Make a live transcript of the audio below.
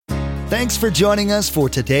Thanks for joining us for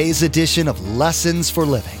today's edition of Lessons for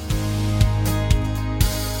Living.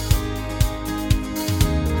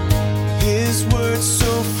 His word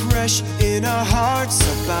so fresh in our hearts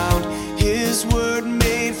abound. His word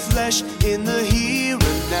made flesh in the here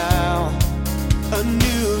and now. A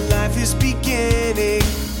new life is beginning.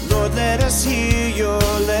 Lord, let us hear your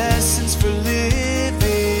lessons for living.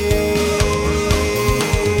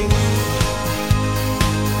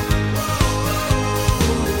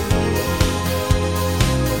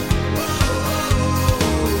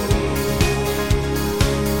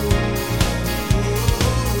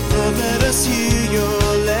 Lord, let us hear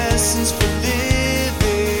your lessons for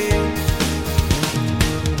living.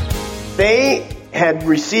 They had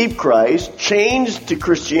received Christ, changed to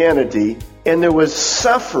Christianity, and there was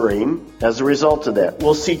suffering as a result of that.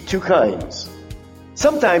 We'll see two kinds.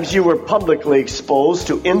 Sometimes you were publicly exposed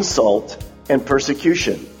to insult and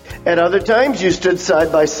persecution. At other times you stood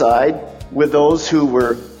side by side with those who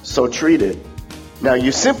were so treated. Now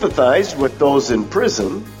you sympathized with those in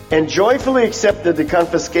prison and joyfully accepted the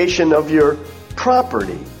confiscation of your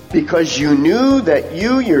property because you knew that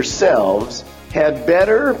you yourselves had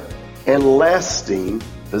better and lasting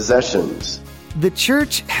possessions. The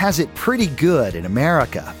church has it pretty good in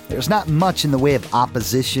America. There's not much in the way of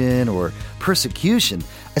opposition or persecution,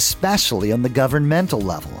 especially on the governmental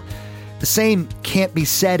level. The same can't be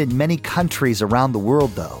said in many countries around the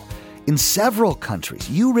world, though. In several countries,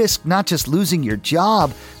 you risk not just losing your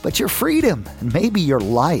job, but your freedom and maybe your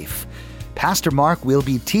life. Pastor Mark will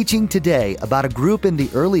be teaching today about a group in the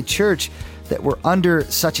early church that were under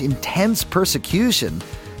such intense persecution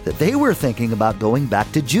that they were thinking about going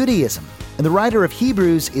back to Judaism. And the writer of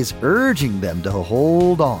Hebrews is urging them to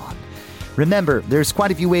hold on. Remember, there's quite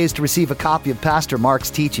a few ways to receive a copy of Pastor Mark's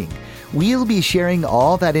teaching. We'll be sharing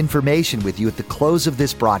all that information with you at the close of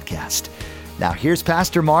this broadcast. Now here's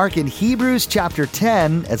Pastor Mark in Hebrews chapter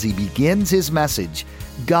 10 as he begins his message.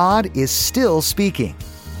 God is still speaking.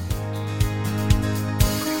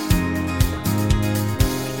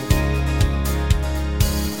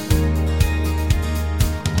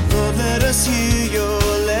 Lord, let us hear your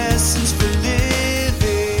lessons for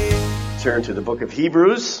living. Turn to the book of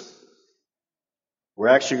Hebrews. We're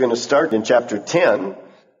actually going to start in chapter 10,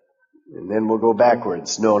 and then we'll go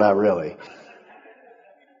backwards. No, not really.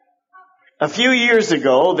 A few years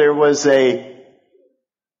ago, there was a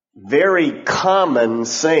very common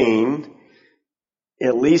saying,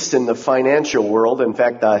 at least in the financial world. In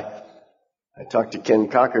fact, I talked to Ken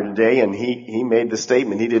Cocker today, and he made the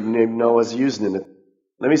statement. He didn't even know I was using it.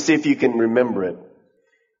 Let me see if you can remember it.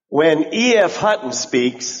 When E.F. Hutton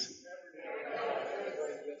speaks,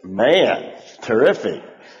 man, terrific.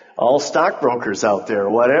 All stockbrokers out there,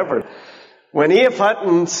 whatever. When E.F.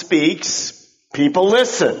 Hutton speaks, people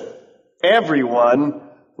listen. Everyone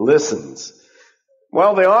listens.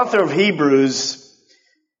 Well, the author of Hebrews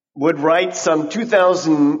would write some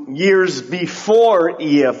 2,000 years before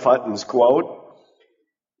E.F. Hutton's quote,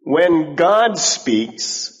 when God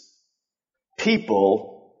speaks,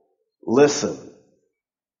 people listen.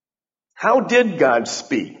 How did God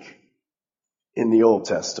speak in the Old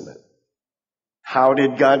Testament? How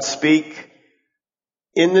did God speak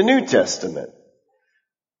in the New Testament?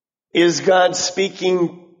 Is God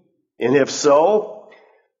speaking? And if so,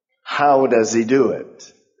 how does he do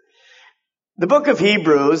it? The book of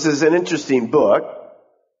Hebrews is an interesting book.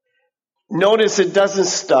 Notice it doesn't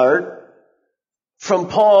start from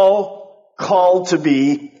Paul called to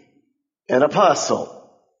be an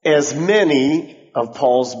apostle, as many of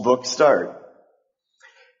Paul's books start.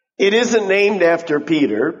 It isn't named after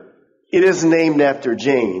Peter. It isn't named after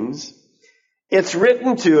James. It's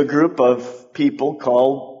written to a group of people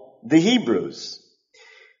called the Hebrews.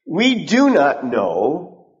 We do not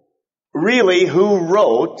know really who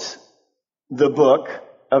wrote the book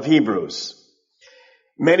of Hebrews.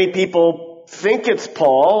 Many people think it's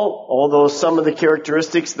Paul, although some of the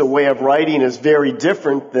characteristics, the way of writing is very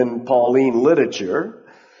different than Pauline literature.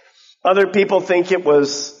 Other people think it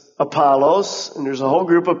was Apollos, and there's a whole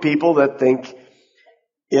group of people that think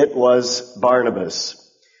it was Barnabas.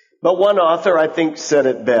 But one author, I think, said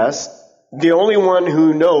it best. The only one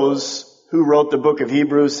who knows who wrote the book of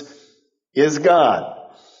Hebrews is God.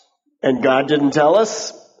 And God didn't tell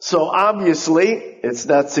us, so obviously it's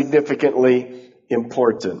not significantly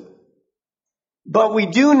important. But we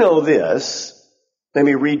do know this. Let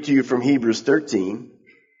me read to you from Hebrews 13.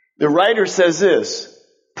 The writer says this,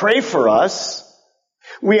 pray for us.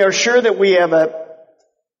 We are sure that we have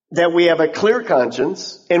a clear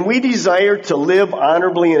conscience, and we desire to live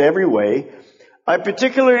honorably in every way. I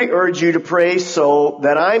particularly urge you to pray so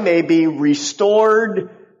that I may be restored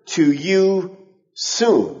to you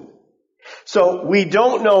soon. So we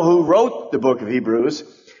don't know who wrote the book of Hebrews,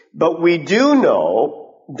 but we do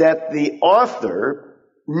know that the author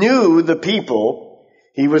knew the people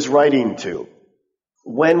he was writing to.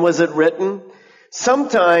 When was it written?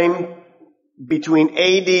 Sometime between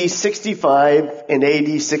AD 65 and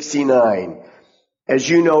AD 69. As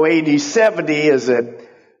you know, AD 70 is a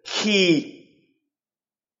key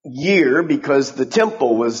year because the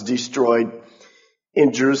temple was destroyed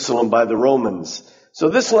in Jerusalem by the Romans. So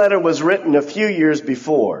this letter was written a few years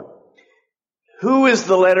before. Who is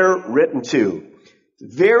the letter written to?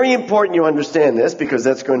 Very important you understand this because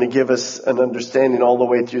that's going to give us an understanding all the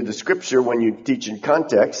way through the scripture when you teach in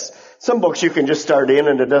context. Some books you can just start in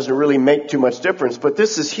and it doesn't really make too much difference, but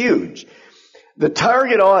this is huge. The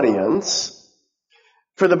target audience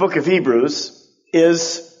for the book of Hebrews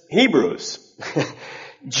is Hebrews,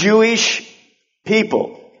 Jewish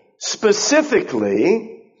people,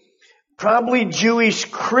 specifically probably Jewish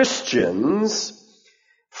Christians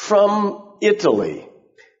from Italy.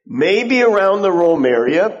 Maybe around the Rome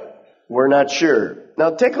area. We're not sure. Now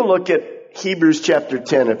take a look at Hebrews chapter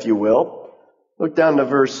 10, if you will. Look down to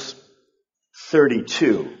verse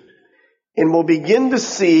 32. And we'll begin to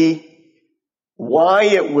see why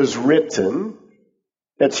it was written.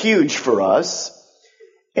 That's huge for us.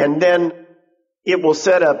 And then it will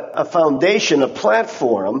set up a foundation, a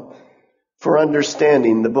platform for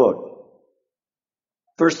understanding the book.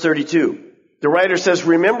 Verse 32. The writer says,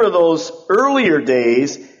 remember those earlier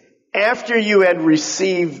days after you had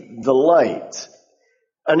received the light.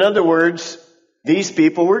 In other words, these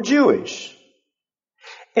people were Jewish.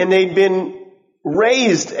 And they'd been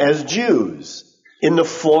raised as Jews in the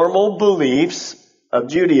formal beliefs of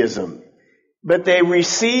Judaism. But they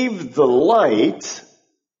received the light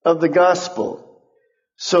of the gospel.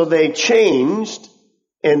 So they changed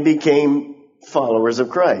and became followers of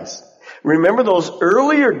Christ. Remember those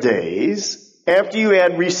earlier days after you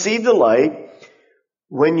had received the light,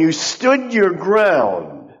 when you stood your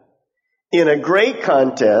ground in a great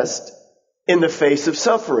contest in the face of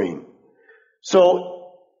suffering.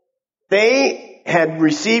 So they had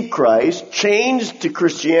received Christ, changed to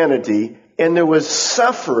Christianity, and there was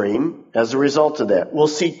suffering as a result of that. We'll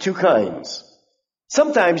see two kinds.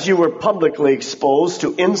 Sometimes you were publicly exposed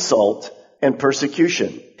to insult and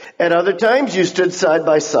persecution. At other times you stood side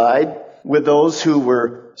by side with those who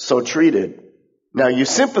were so treated. Now you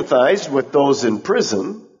sympathized with those in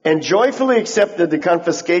prison and joyfully accepted the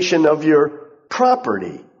confiscation of your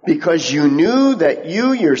property because you knew that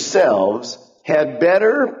you yourselves had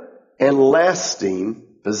better and lasting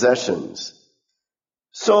possessions.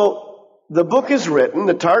 So the book is written,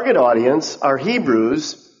 the target audience are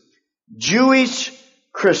Hebrews, Jewish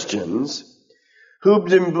Christians who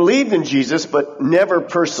believed in Jesus but never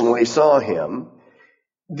personally saw him.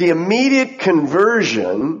 The immediate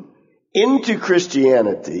conversion into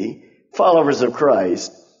Christianity, followers of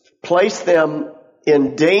Christ, placed them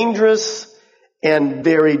in dangerous and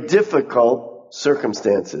very difficult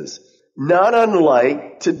circumstances. Not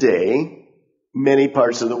unlike today, many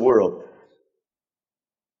parts of the world.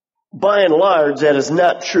 By and large, that is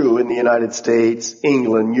not true in the United States,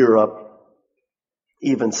 England, Europe,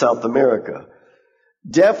 even South America.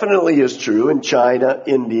 Definitely is true in China,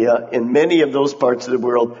 India, in many of those parts of the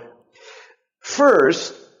world.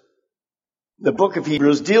 First, the book of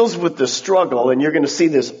Hebrews deals with the struggle, and you're going to see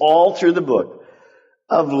this all through the book,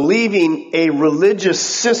 of leaving a religious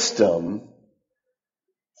system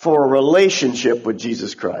for a relationship with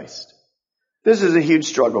Jesus Christ. This is a huge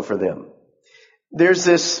struggle for them. There's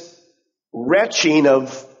this retching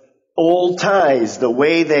of old ties, the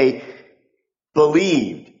way they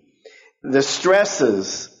believed, the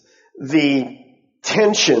stresses, the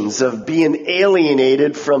tensions of being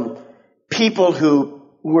alienated from people who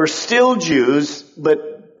were still Jews,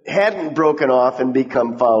 but hadn't broken off and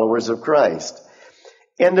become followers of Christ.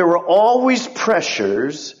 And there were always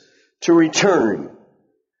pressures to return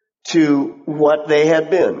to what they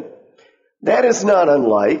had been. That is not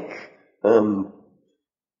unlike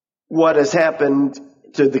what has happened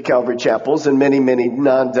to the Calvary chapels and many, many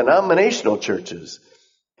non-denominational churches.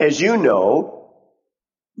 As you know,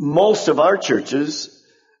 most of our churches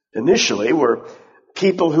initially were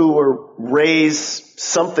people who were raised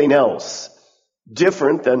something else,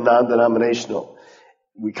 different than non-denominational.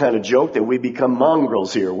 We kind of joke that we become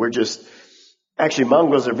mongrels here. Actually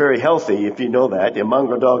mongrels are very healthy, if you know that. A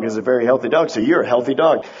mongrel dog is a very healthy dog, so you're a healthy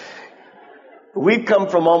dog. We've come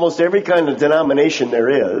from almost every kind of denomination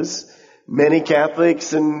there is. Many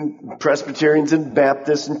Catholics and Presbyterians and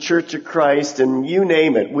Baptists and Church of Christ and you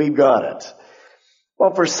name it, we've got it.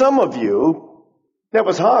 Well, for some of you, that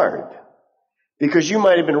was hard because you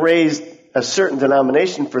might have been raised a certain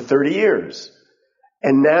denomination for 30 years.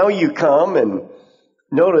 And now you come and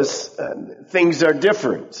notice things are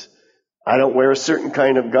different. I don't wear a certain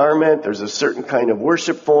kind of garment. There's a certain kind of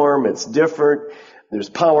worship form. It's different. There's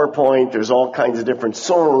PowerPoint. There's all kinds of different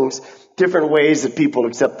songs, different ways that people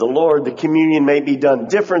accept the Lord. The communion may be done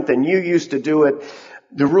different than you used to do it.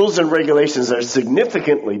 The rules and regulations are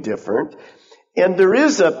significantly different. And there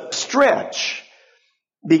is a stretch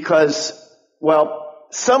because, well,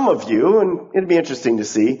 some of you, and it'd be interesting to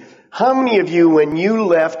see, how many of you, when you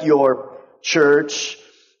left your church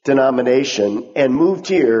denomination and moved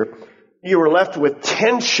here, you were left with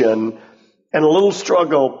tension and a little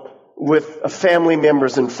struggle with family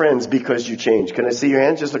members and friends because you changed? Can I see your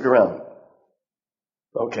hands? Just look around.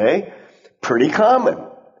 Okay. Pretty common.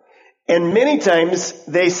 And many times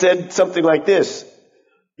they said something like this: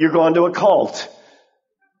 you're going to a cult.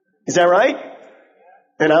 Is that right?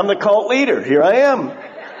 And I'm the cult leader. Here I am.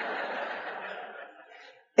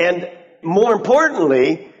 And more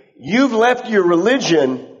importantly, you've left your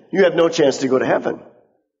religion. You have no chance to go to heaven.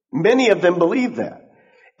 Many of them believe that.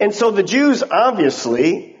 And so the Jews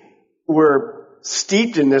obviously were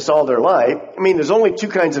steeped in this all their life. I mean, there's only two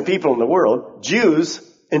kinds of people in the world: Jews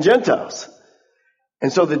and Gentiles.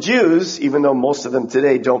 And so the Jews, even though most of them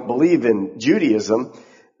today don't believe in Judaism,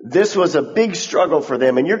 this was a big struggle for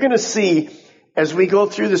them. And you're going to see as we go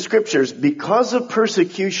through the scriptures, because of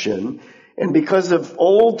persecution and because of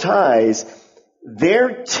old ties,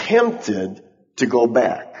 they're tempted to go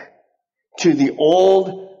back to the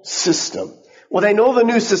old system. Well, they know the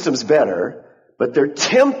new system's better, but they're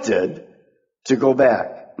tempted to go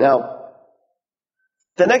back. Now,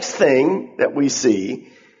 the next thing that we see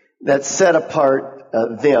that set apart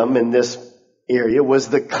them in this area was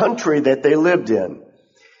the country that they lived in.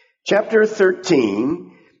 Chapter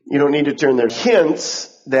 13, you don't need to turn there,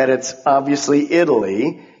 hints that it's obviously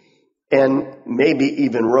Italy and maybe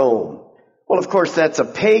even Rome. Well, of course, that's a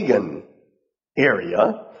pagan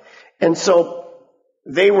area. And so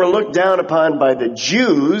they were looked down upon by the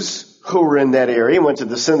Jews who were in that area, went to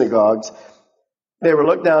the synagogues. They were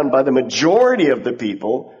looked down by the majority of the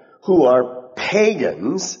people who are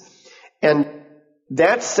pagans. And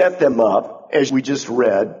that set them up, as we just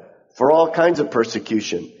read, for all kinds of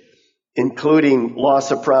persecution, including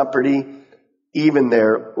loss of property, even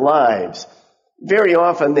their lives. Very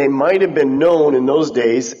often they might have been known in those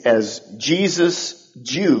days as Jesus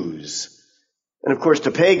Jews. And of course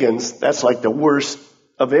to pagans, that's like the worst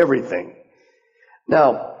of everything.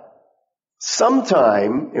 Now,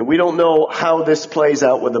 sometime, and we don't know how this plays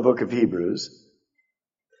out with the book of Hebrews,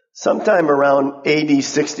 sometime around AD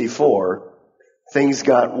 64, things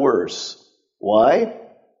got worse. Why?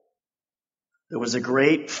 There was a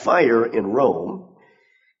great fire in Rome.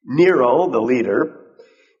 Nero, the leader,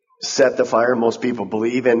 set the fire, most people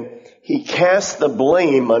believe, and he cast the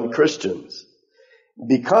blame on Christians.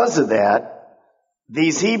 Because of that,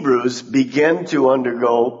 these Hebrews began to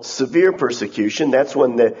undergo severe persecution. That's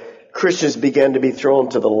when the Christians began to be thrown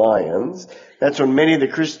to the lions. That's when many of the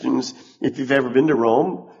Christians, if you've ever been to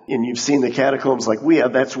Rome and you've seen the catacombs like we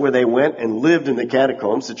have, that's where they went and lived in the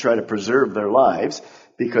catacombs to try to preserve their lives,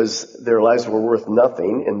 because their lives were worth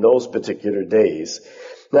nothing in those particular days.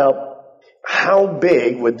 Now, how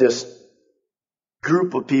big would this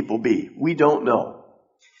group of people be? We don't know.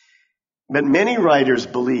 But many writers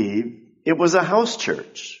believe it was a house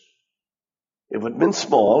church. It would have been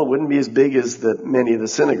small. It wouldn't be as big as many of the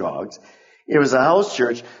synagogues. It was a house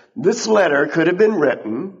church. This letter could have been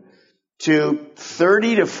written to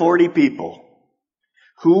 30 to 40 people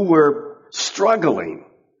who were struggling,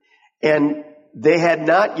 and they had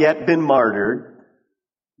not yet been martyred,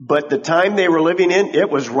 but the time they were living in, it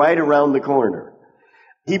was right around the corner.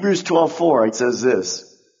 Hebrews 12:4, it says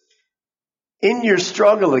this: in your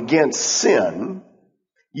struggle against sin,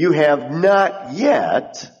 you have not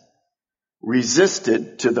yet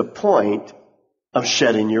resisted to the point of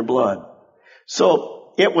shedding your blood.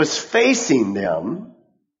 So it was facing them,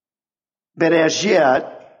 but as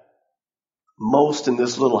yet, most in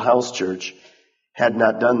this little house church had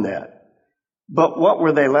not done that. But what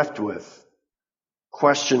were they left with?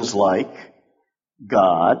 Questions like,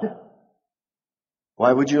 God,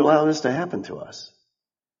 why would you allow this to happen to us?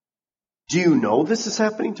 Do you know this is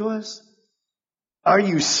happening to us? Are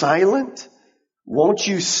you silent? Won't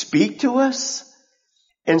you speak to us?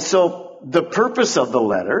 And so the purpose of the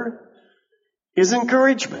letter is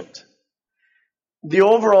encouragement. The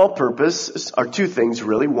overall purpose are two things,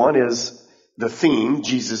 really. One is the theme,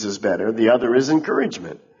 Jesus is better. The other is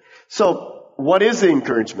encouragement. So what is the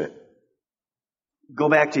encouragement? Go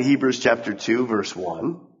back to Hebrews chapter 2, verse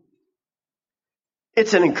 1.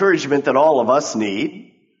 It's an encouragement that all of us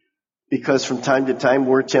need. because from time to time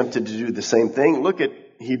we're tempted to do the same thing. Look at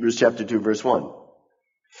Hebrews chapter 2, verse 1.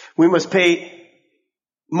 We must pay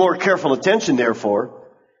more careful attention, therefore,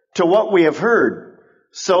 to what we have heard,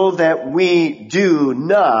 so that we do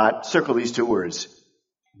not, circle these two words,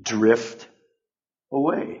 drift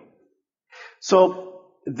away. So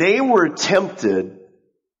they were tempted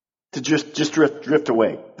to just drift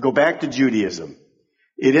away. Go back to Judaism.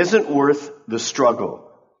 It isn't worth the struggle.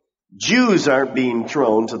 Jews aren't being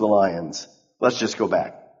thrown to the lions. Let's just go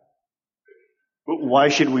back. Why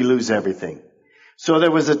should we lose everything? So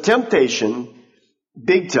there was a temptation,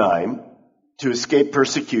 big time, to escape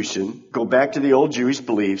persecution, go back to the old Jewish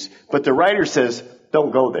beliefs, but the writer says,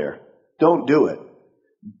 don't go there. Don't do it.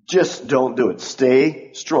 Just don't do it.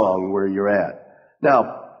 Stay strong where you're at.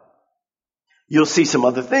 Now, you'll see some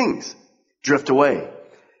other things. Drift away.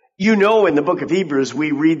 You know, in the book of Hebrews,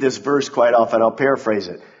 we read this verse quite often. I'll paraphrase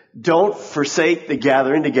it. Don't forsake the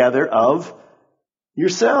gathering together of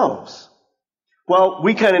yourselves. Well,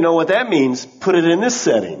 we kind of know what that means. Put it in this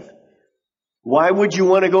setting. Why would you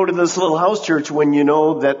want to go to this little house church when you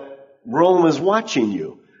know that Rome is watching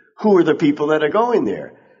you? Who are the people that are going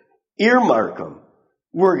there? Earmark them.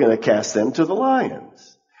 We're going to cast them to the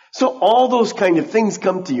lions. So all those kind of things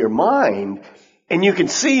come to your mind, and you can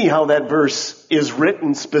see how that verse is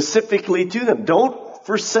written specifically to them. Don't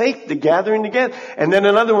forsake the gathering together. And then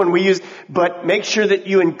another one we use, but make sure that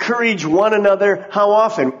you encourage one another. How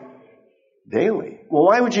often? Daily. Well,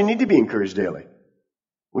 why would you need to be encouraged daily?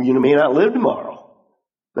 Well, you may not live tomorrow.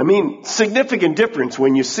 I mean, significant difference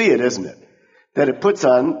when you see it, isn't it? That it puts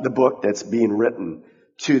on the book that's being written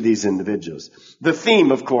to these individuals. The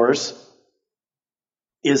theme, of course,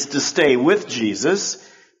 is to stay with Jesus,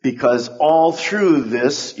 because all through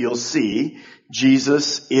this, you'll see,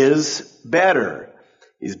 Jesus is better.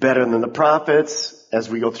 He's better than the prophets. As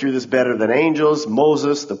we go through this, better than angels,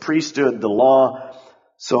 Moses, the priesthood, the law.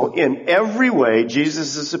 So in every way,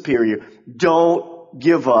 Jesus is superior. Don't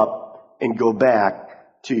give up and go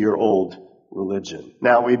back to your old religion.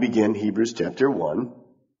 Now we begin Hebrews chapter 1,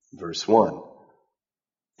 verse 1.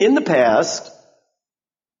 In the past,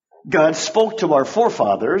 God spoke to our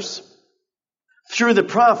forefathers through the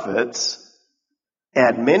prophets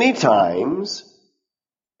at many times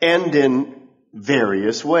and in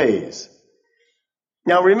various ways.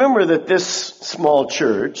 Now remember that this small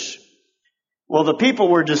church, well, the people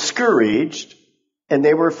were discouraged and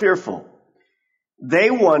they were fearful.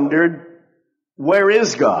 They wondered, where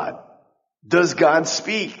is God? Does God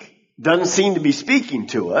speak? Doesn't seem to be speaking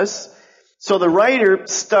to us. So the writer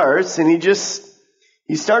starts, and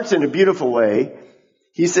he starts in a beautiful way.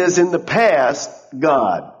 He says, in the past,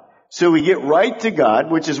 God. So we get right to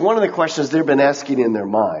God, which is one of the questions they've been asking in their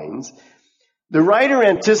minds. The writer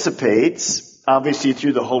anticipates, obviously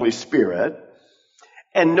through the Holy Spirit,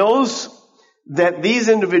 and knows that these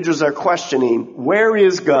individuals are questioning, where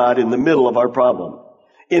is God in the middle of our problem?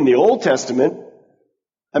 In the Old Testament,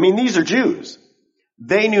 I mean, these are Jews.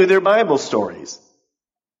 They knew their Bible stories.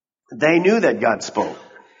 They knew that God spoke.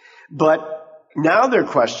 But now they're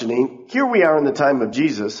questioning, here we are in the time of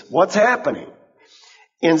Jesus, what's happening?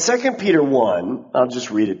 In 2 Peter 1, I'll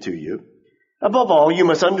just read it to you. Above all, you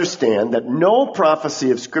must understand that no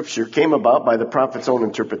prophecy of Scripture came about by the prophet's own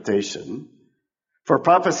interpretation. For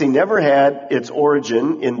prophecy never had its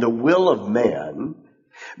origin in the will of man,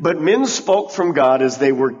 but men spoke from God as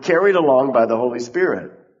they were carried along by the Holy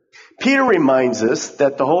Spirit. Peter reminds us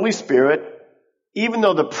that the Holy Spirit, even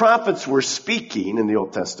though the prophets were speaking in the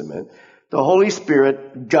Old Testament, the Holy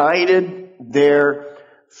Spirit guided their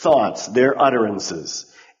thoughts, their utterances.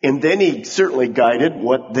 And then he certainly guided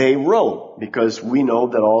what they wrote, because we know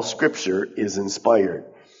that all Scripture is inspired.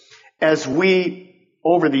 As we,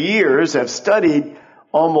 over the years, have studied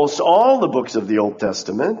almost all the books of the Old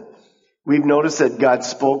Testament, we've noticed that God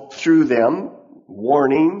spoke through them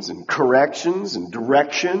warnings and corrections and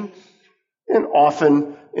direction and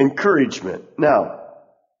often encouragement. Now,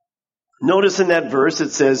 notice in that verse it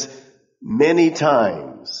says, many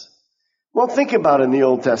times. Well, think about in the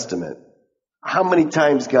Old Testament. How many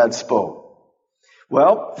times God spoke?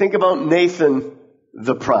 Well, think about Nathan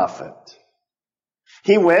the prophet.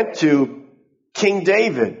 He went to King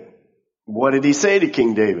David. What did he say to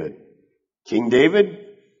King David? King David,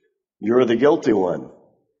 you're the guilty one.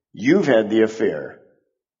 You've had the affair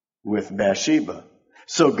with Bathsheba.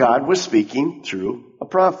 So God was speaking through a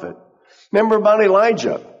prophet. Remember about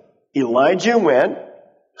Elijah. Elijah went,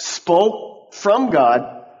 spoke from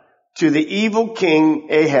God to the evil king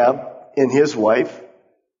Ahab and his wife,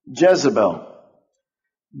 Jezebel.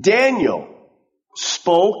 Daniel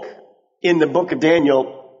spoke in the book of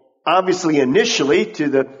Daniel obviously initially to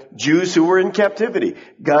the Jews who were in captivity.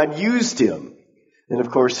 God used him. And of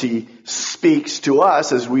course, he speaks to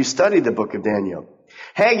us as we study the book of Daniel.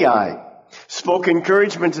 Haggai spoke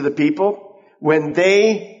encouragement to the people when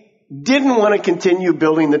they didn't want to continue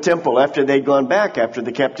building the temple after they'd gone back after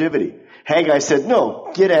the captivity. Haggai said,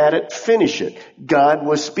 no, get at it, finish it. God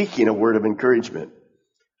was speaking a word of encouragement.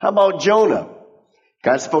 How about Jonah?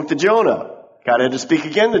 God spoke to Jonah. God had to speak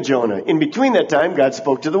again to Jonah. In between that time, God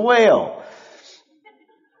spoke to the whale.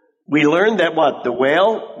 We learned that what? The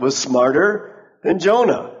whale was smarter than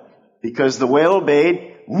Jonah. Because the whale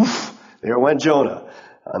obeyed, woof, there went Jonah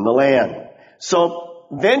on the land. So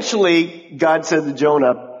eventually, God said to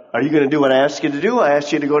Jonah, are you going to do what I asked you to do? I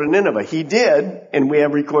asked you to go to Nineveh. He did, and we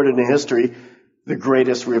have recorded in history the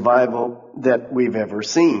greatest revival that we've ever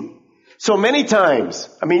seen. So many times,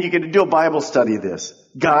 you could do a Bible study of this.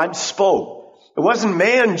 God spoke. It wasn't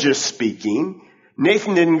man just speaking.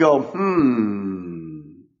 Nathan didn't go,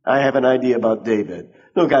 I have an idea about David.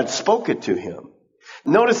 No, God spoke it to him.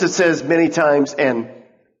 Notice it says many times, and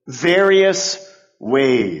various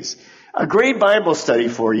ways. A great Bible study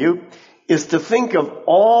for you is to think of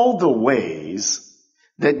all the ways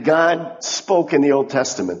that God spoke in the Old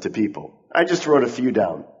Testament to people. I just wrote a few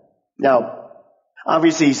down. Now,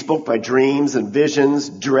 obviously he spoke by dreams and visions,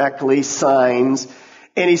 directly, signs,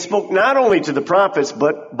 and he spoke not only to the prophets,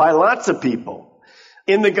 but by lots of people.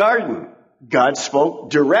 In the garden, God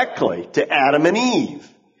spoke directly to Adam and Eve,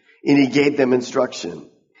 and he gave them instruction.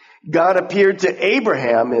 God appeared to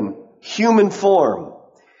Abraham in human form.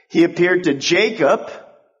 He appeared to Jacob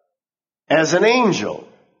as an angel.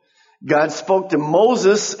 God spoke to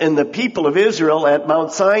Moses and the people of Israel at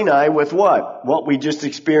Mount Sinai with what? What we just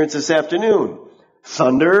experienced this afternoon.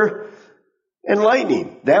 Thunder and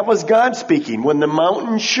lightning. That was God speaking. When the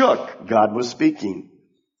mountain shook, God was speaking.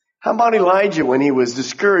 How about Elijah when he was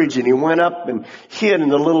discouraged and he went up and hid in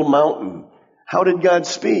the little mountain? How did God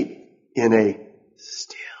speak? In a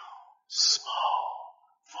still, small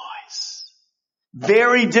voice.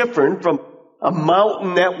 Very different from a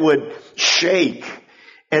mountain that would shake.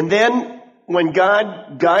 And then when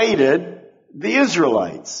God guided the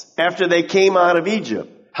Israelites after they came out of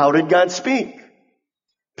Egypt, how did God speak?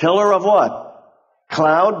 Pillar of what?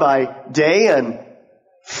 Cloud by day and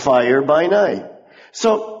fire by night.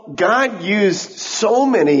 So God used so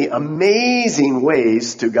many amazing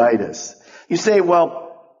ways to guide us. You say,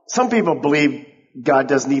 well, some people believe God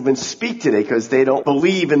doesn't even speak today because they don't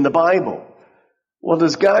believe in the Bible. Well,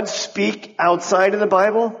 does God speak outside of the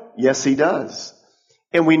Bible? Yes, he does.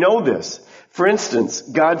 And we know this. For instance,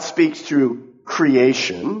 God speaks through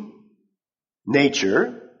creation,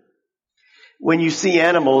 nature. When you see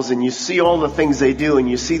animals and you see all the things they do and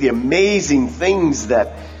you see the amazing things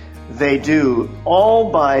that they do,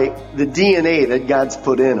 all by the DNA that God's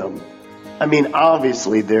put in them.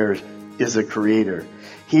 Obviously there is a creator.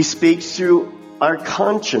 He speaks through our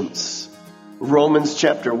conscience. Romans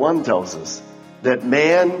chapter 1 tells us that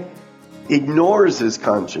man ignores his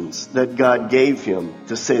conscience that God gave him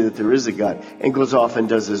to say that there is a God and goes off and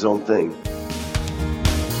does his own thing.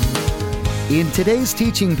 In today's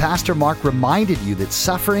teaching, Pastor Mark reminded you that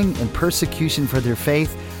suffering and persecution for their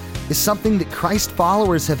faith is something that Christ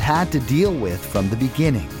followers have had to deal with from the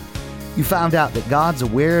beginning. You found out that God's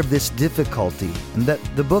aware of this difficulty and that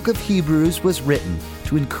the book of Hebrews was written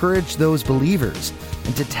to encourage those believers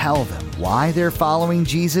and to tell them why their following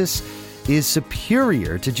Jesus is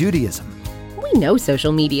superior to Judaism. We know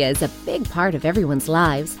social media is a big part of everyone's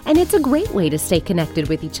lives, and it's a great way to stay connected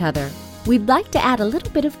with each other. We'd like to add a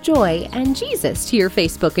little bit of joy and Jesus to your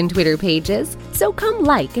Facebook and Twitter pages, so come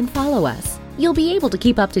like and follow us. You'll be able to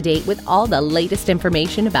keep up to date with all the latest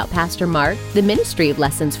information about Pastor Mark, the ministry of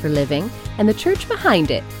Lessons for Living, and the church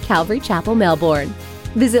behind it, Calvary Chapel, Melbourne.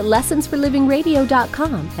 Visit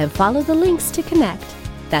lessonsforlivingradio.com and follow the links to connect.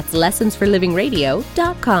 That's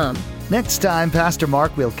lessonsforlivingradio.com. Next time, Pastor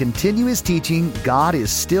Mark will continue his teaching, God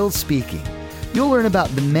is Still Speaking. You'll learn about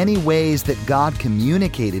the many ways that God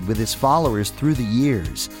communicated with his followers through the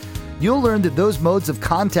years. You'll learn that those modes of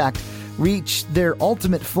contact reach their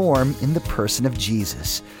ultimate form in the person of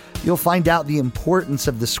Jesus. You'll find out the importance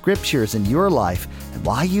of the Scriptures in your life and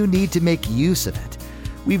why you need to make use of it.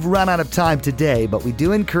 We've run out of time today, but we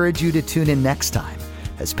do encourage you to tune in next time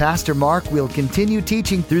as Pastor Mark will continue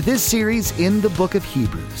teaching through this series in the book of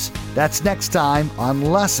Hebrews. That's next time on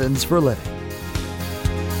Lessons for Living.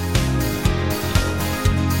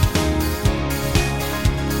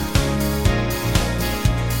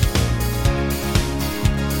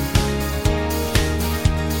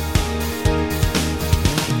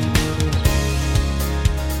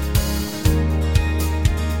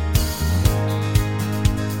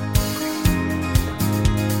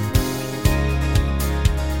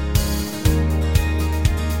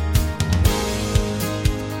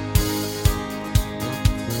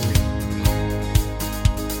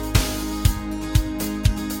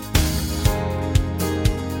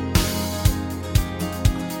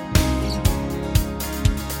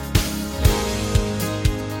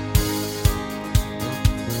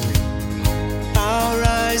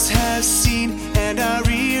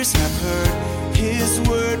 His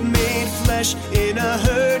word made flesh in a